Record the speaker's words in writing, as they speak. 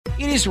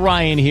It is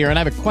Ryan here, and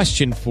I have a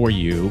question for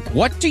you.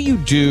 What do you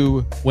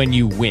do when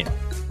you win?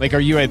 Like, are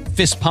you a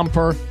fist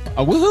pumper,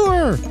 a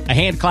woohooer, a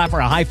hand clapper,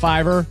 a high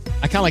fiver?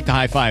 I kind of like the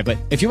high five, but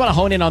if you want to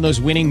hone in on those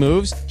winning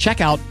moves,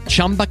 check out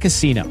Chumba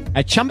Casino.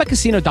 At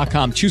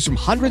ChumbaCasino.com, choose from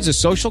hundreds of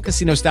social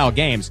casino-style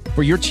games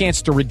for your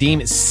chance to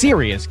redeem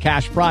serious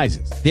cash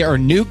prizes. There are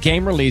new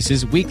game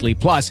releases weekly,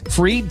 plus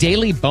free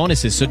daily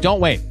bonuses. So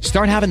don't wait.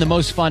 Start having the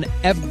most fun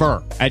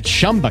ever at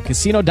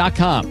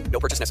ChumbaCasino.com. No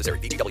purchase necessary.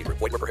 VGW Group.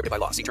 Void where prohibited by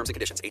law. See terms and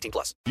conditions.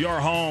 18+. Your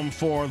home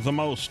for the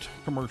most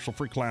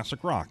commercial-free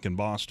classic rock in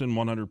Boston,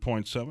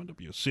 100.7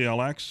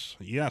 WCLX.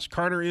 Yes,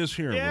 Carter is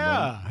here.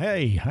 Yeah.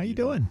 Hey, how you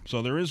doing?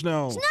 So there is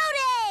no Snow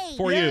day!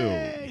 for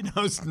Yay!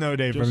 No snow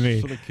day you, for me.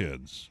 just for the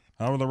kids.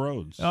 How are the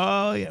roads?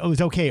 Oh, yeah, it was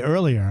okay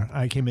earlier.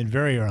 I came in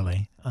very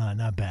early.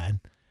 Not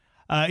bad.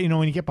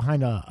 When you get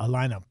behind a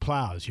line of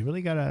plows, you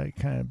really got to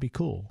kind of be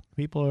cool.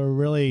 People are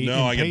really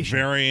no, impatient. I get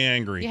very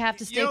angry. You have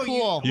to stay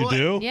cool. You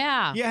do?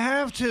 Yeah. You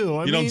have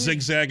to. You don't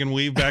zigzag and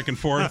weave back and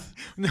forth?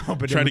 No,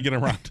 but try to get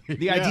around.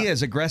 The idea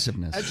is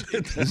aggressiveness.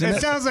 It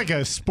sounds like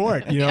a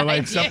sport,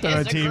 like something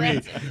on TV.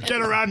 aggressive.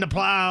 Get around the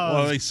plows.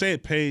 Well, they say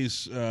it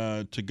pays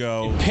to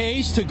go.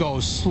 Pays to go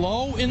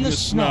slow in the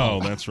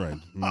snow. That's right.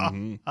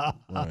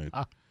 Mm-hmm. Right.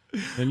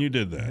 And you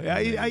did that.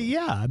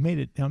 I made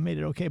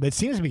it okay, but it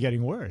seems to be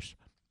getting worse.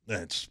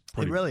 That's It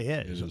pretty, really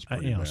is. It is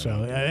pretty bad. So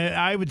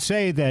I would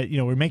say that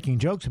we're making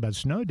jokes about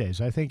snow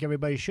days. I think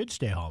everybody should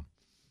stay home.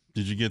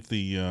 Did you get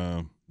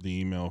the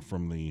email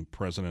from the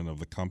president of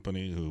the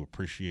company who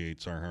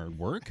appreciates our hard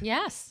work?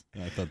 Yes.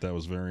 I thought that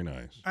was very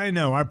nice. I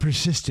know our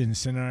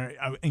persistence and our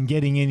in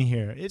getting in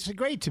here. It's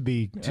great to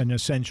be an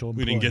essential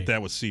employee. We didn't get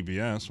that with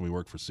CBS. We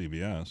work for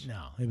CBS.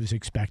 No, it was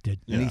expected.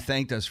 And he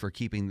thanked us for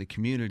keeping the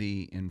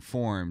community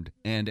informed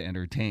and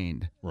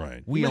entertained.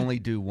 Right. We only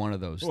do one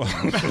of those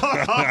things.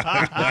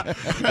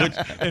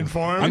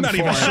 Informed. I'm not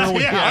even sure.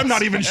 I'm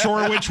not even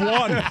sure which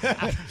one.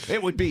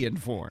 It would be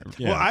informed.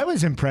 Yeah. Well, I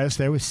was impressed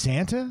there with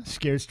Santa,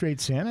 Scared Straight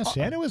Santa.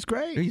 Santa was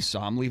great. You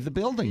saw him leave the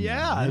building.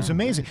 Yeah, it was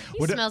amazing.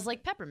 He smells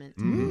like peppermint.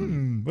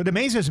 What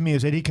amazes me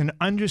is that he can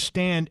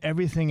understand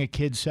everything a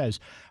kid says.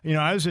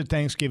 I was at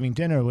Thanksgiving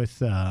dinner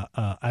with.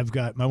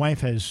 My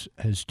wife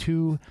has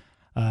two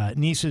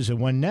nieces and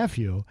one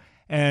nephew,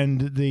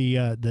 and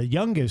the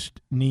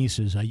youngest niece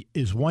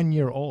is 1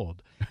 year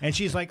old, and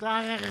she's like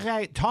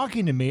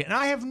talking to me, and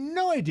I have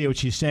no idea what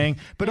she's saying,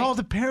 but all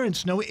the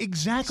parents know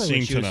exactly Seem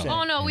what she to was know. saying.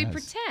 Oh, no, we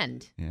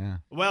pretend. Yeah.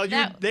 Well,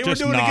 they were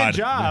Just doing a nod. good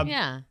job.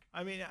 Yeah.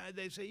 I mean,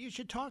 they say you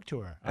should talk to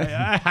her.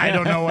 I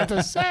don't know what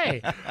to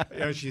say.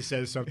 She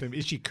says something.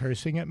 Is she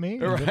cursing at me?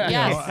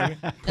 Yes.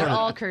 They're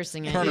all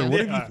cursing at Carter,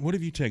 you. what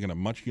have you taken? A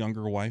much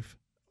younger wife?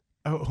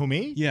 Who,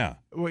 me? Yeah.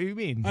 What do you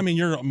mean? I mean,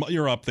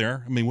 you're up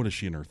there. I mean, what is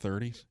she in her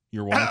 30s?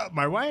 Your wife?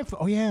 My wife?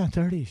 Oh, yeah,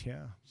 30s,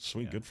 yeah.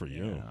 Sweet, good for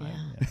you.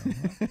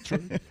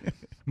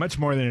 Much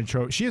more than a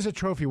trophy. She is a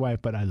trophy wife,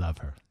 but I love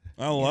her.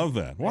 I love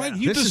that. Why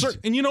you deserve?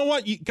 And you know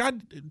what?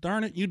 God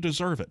darn it, you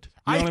deserve it.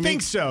 You know I what think mean?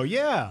 so.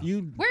 Yeah.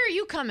 Where are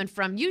you coming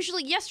from?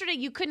 Usually, yesterday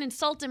you couldn't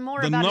insult him more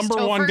The about his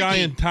number one guy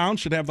tofurkey. in town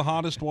should have the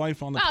hottest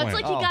wife on the Wow, planet.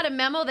 it's like he got a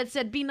memo that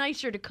said, be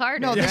nicer to Carter,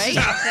 No, this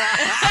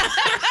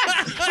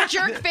right?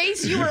 Jerk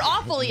face, you were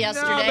awful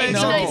yesterday. Be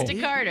nice to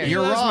Carter.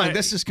 You're was wrong. my-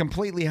 This is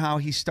completely how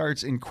he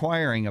starts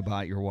inquiring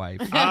about your wife.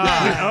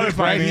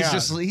 Right?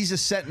 He's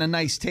just setting a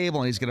nice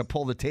table and he's going to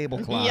pull the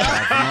tablecloth Yeah.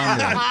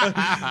 out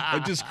from under.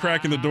 I'm just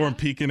cracking the door and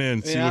peeking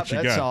in, see Yeah, what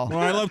you that's got. all. Well,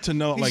 I love to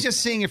know. He's just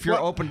seeing if you're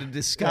open to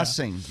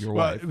discussing your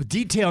Well, wife.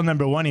 detail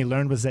number one he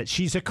learned was that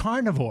she's a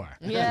carnivore.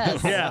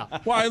 Yes. Yeah.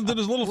 well, I did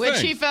his little Which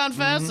thing. he found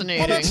fascinating.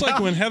 Well, that's like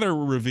when Heather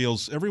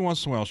reveals. Every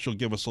once in a while, she'll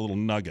give us a little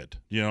nugget.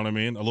 You know what I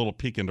mean? A little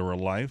peek into her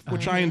life,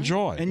 which I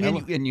enjoy.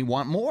 And you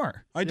want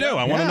more. I do.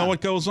 I want to Yeah. know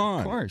what goes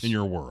on course. in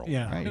your world.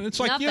 Yeah. Right. And it's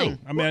like you. Nothing.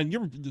 I mean,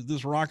 you're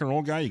this rock and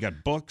roll guy. You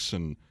got books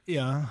and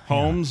Yeah.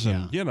 homes,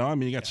 Yeah.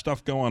 and you got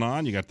stuff going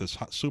on. You got this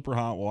super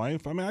hot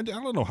wife. I mean, I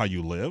don't know how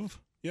you live.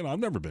 I've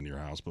never been to your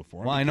house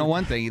before. Well, I know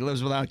one thing. He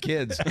lives without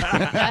kids.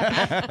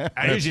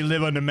 I usually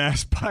live on the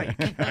Mass Pike,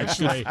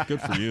 actually.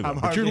 Good for you. Though. I'm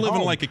But you're hardly living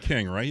home. like a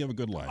king, right? You have a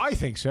good life. I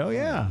think so,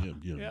 yeah.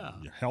 You're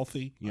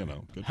healthy. Good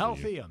for you.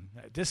 Healthy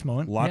at this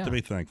moment. A lot yeah. to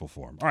be thankful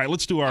for. All right,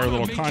 let's do our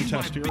little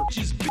contest here.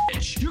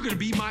 Bitch. You're gonna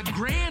be my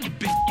grand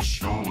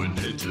bitch. Going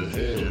head to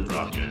head,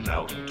 rocking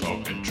out,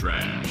 talking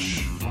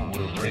trash.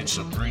 We'll reign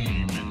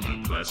supreme in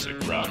the classic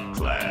rock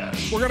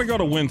clash. We're going to go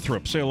to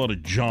Winthrop. Say hello to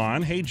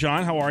John. Hey,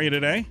 John, how are you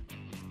today?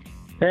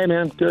 Hey,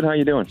 man. Good. How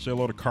you doing? Say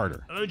hello to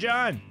Carter. Hello,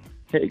 John.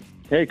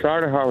 Hey,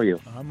 Carter. How are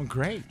you? I'm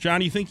great.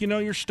 John, you think you know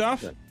your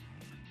stuff?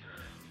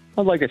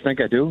 I'd like to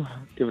think I do.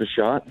 Give it a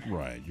shot.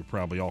 Right. You're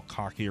probably all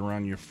cocky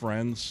around your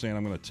friends saying,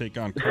 I'm going to take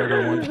on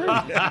Carter one day.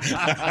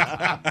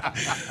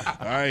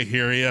 I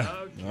hear you.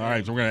 Okay. All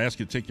right. So we're going to ask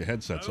you to take your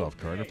headsets off,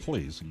 Carter.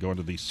 Please go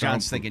into these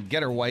John's thinking,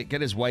 get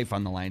his wife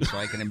on the line so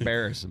I can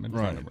embarrass him in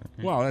front of her.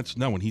 Well, that's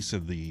no. When he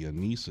said the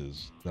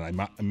nieces, that I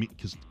mean,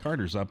 because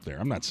Carter's up there.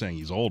 I'm not saying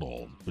he's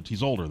old, but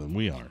he's older than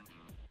we are.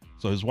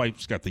 So his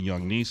wife's got the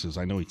young nieces.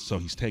 I know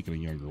he's taking a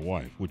younger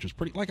wife, which is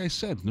pretty. Like I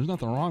said, there's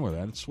nothing wrong with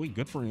that. It's sweet.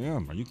 Good for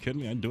him. Are you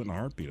kidding me? I'd do it in a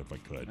heartbeat if I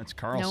could. That's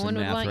Carlson No one would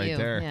math want right you.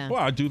 there. Yeah.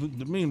 Well, I do. I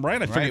figured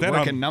that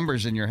working out.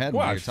 numbers in your head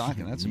while you're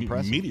talking. That's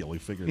impressive. Immediately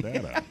figured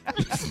that out.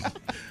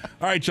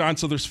 All right, John.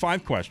 So there's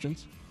 5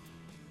 questions.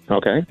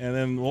 Okay. And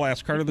then we'll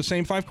ask Carter the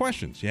same 5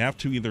 questions. You have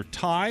to either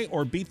tie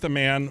or beat the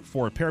man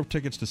for a pair of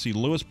tickets to see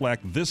Lewis Black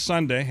this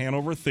Sunday,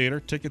 Hanover Theater.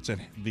 Tickets at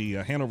the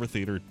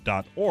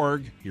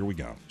hanovertheater.org. Here we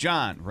go.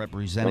 John,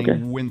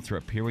 representing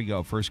Winthrop. Here we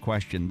go. First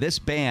question. This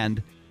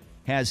band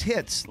has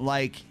hits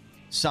like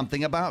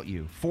Something About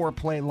You,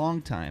 Foreplay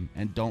Long Time,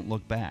 and Don't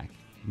Look Back.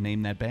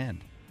 Name that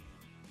band.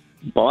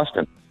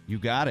 Boston. You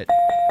got it.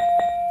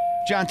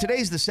 John,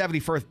 today's the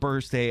 71st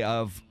birthday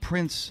of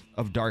Prince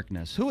of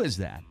Darkness. Who is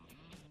that?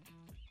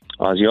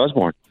 Ozzy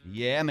Osbourne.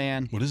 Yeah,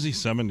 man. What is he,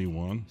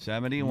 71?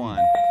 71.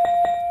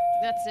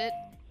 That's it.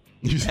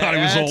 You thought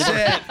he was That's older?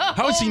 it.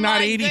 How is he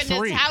not my 83?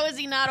 Goodness, how is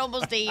he not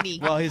almost 80?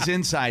 Well, his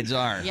insides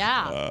are.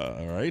 Yeah.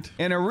 All right.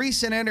 In a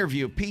recent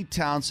interview, Pete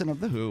Townsend of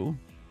The Who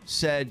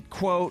said,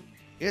 quote,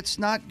 "It's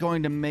not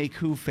going to make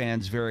Who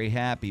fans very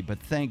happy, but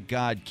thank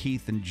God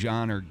Keith and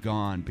John are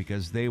gone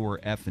because they were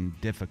effing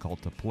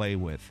difficult to play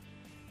with.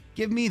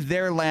 Give me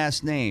their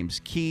last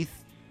names,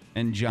 Keith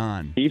and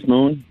John." Keith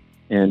Moon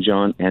and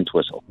John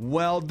Entwistle.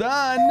 Well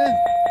done.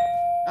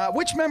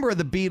 Which member of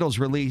the Beatles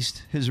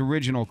released his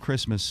original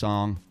Christmas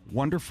song,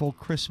 Wonderful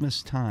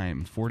Christmas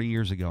Time, 40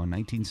 years ago in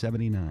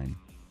 1979?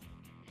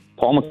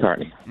 Paul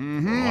McCartney.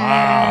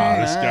 Wow,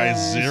 this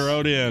guy's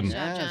zeroed in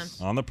Yes.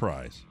 on the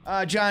prize.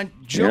 John,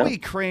 Joey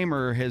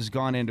Kramer has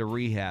gone into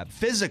rehab,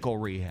 physical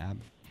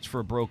rehab. It's for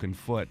a broken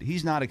foot.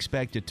 He's not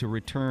expected to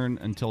return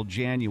until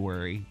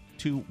January.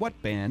 To what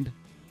band?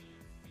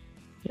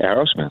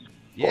 Aerosmith.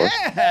 Yeah.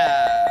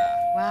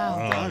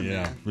 Wow. Oh,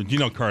 yeah. But you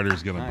know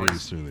Carter's going to Nice.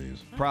 breeze through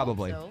these.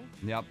 Probably. So?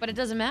 Yep. But it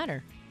doesn't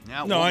matter.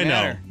 Yeah, No, won't I know.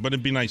 matter. But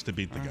it'd be nice to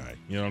beat the guy.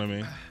 You know what I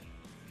mean?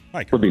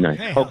 Hi, Would be Carter.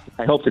 nice.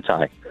 I hope to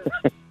tie.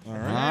 All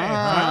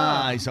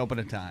right. He's open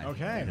a tie.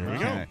 Okay. Here we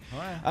Okay.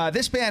 go.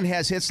 This band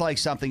has hits like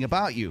Something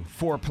About You,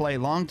 Foreplay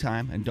Long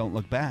Time, and Don't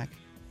Look Back.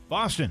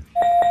 Boston.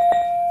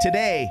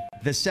 Today,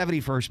 the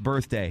 71st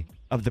birthday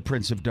of the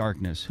Prince of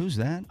Darkness. Who's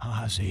that?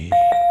 Ozzy.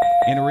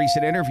 In a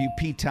recent interview,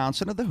 Pete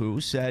Townsend of The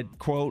Who said,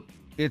 quote,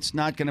 "It's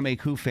not going to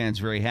make Who fans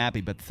very happy,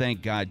 but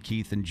thank God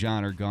Keith and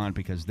John are gone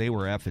because they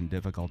were effing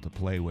difficult to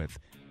play with."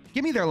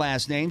 Give me their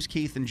last names,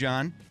 Keith and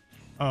John.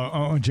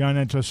 John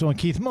Entwistle and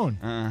Keith Moon.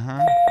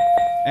 Uh-huh.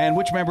 And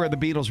which member of the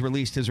Beatles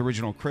released his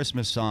original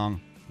Christmas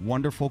song,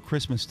 Wonderful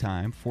Christmas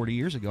Time, 40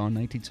 years ago in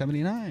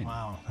 1979?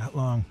 Wow, that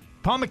long.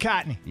 Paul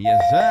McCartney.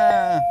 Yes,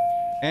 sir.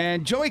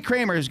 And Joey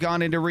Kramer has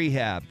gone into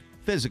rehab,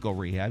 physical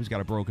rehab. He's got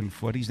a broken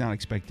foot. He's not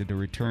expected to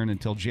return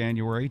until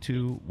January.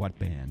 To what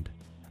band?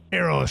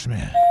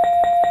 Aerosmith.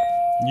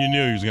 You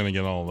knew he was going to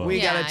get all those.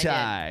 We Yeah, got a I did.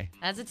 tie.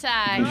 That's a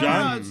tie.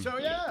 John?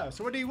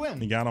 So what do you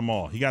win? He got them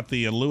all. He got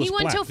the Lewis He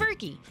won Black.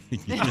 Tofurkey.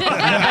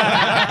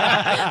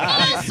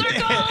 That's Full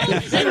circle.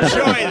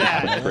 Enjoy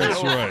that.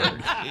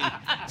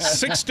 right.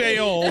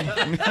 6-day-old.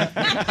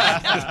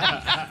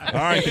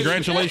 All right,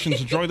 congratulations.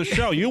 Enjoy the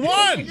show. You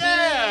won.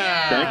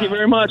 Thank you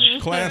very much.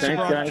 Classic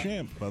Thanks, rock guys.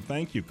 champ. Well,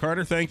 thank you.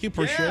 Carter, thank you.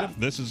 Appreciate it.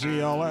 This is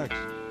ELX.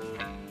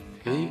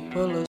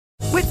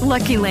 With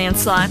Lucky Land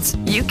Slots,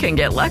 you can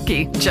get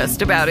lucky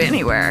just about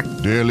anywhere.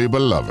 Dearly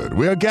beloved,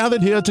 we are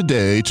gathered here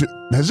today to...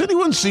 Has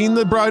anyone seen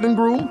the bride and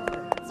groom?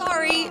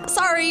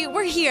 Sorry,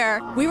 we're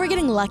here. We were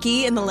getting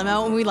lucky in the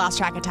limo and we lost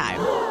track of time.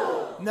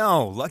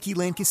 No, Lucky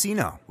Land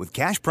Casino, with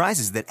cash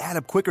prizes that add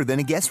up quicker than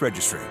a guest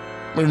registry.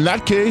 In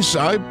that case,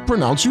 I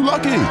pronounce you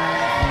lucky.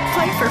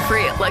 Play for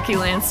free at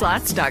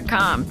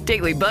LuckyLandSlots.com.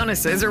 Daily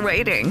bonuses are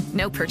waiting.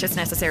 No purchase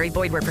necessary.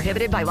 Void where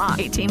prohibited by law.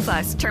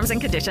 18+. Terms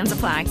and conditions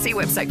apply. See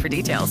website for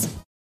details.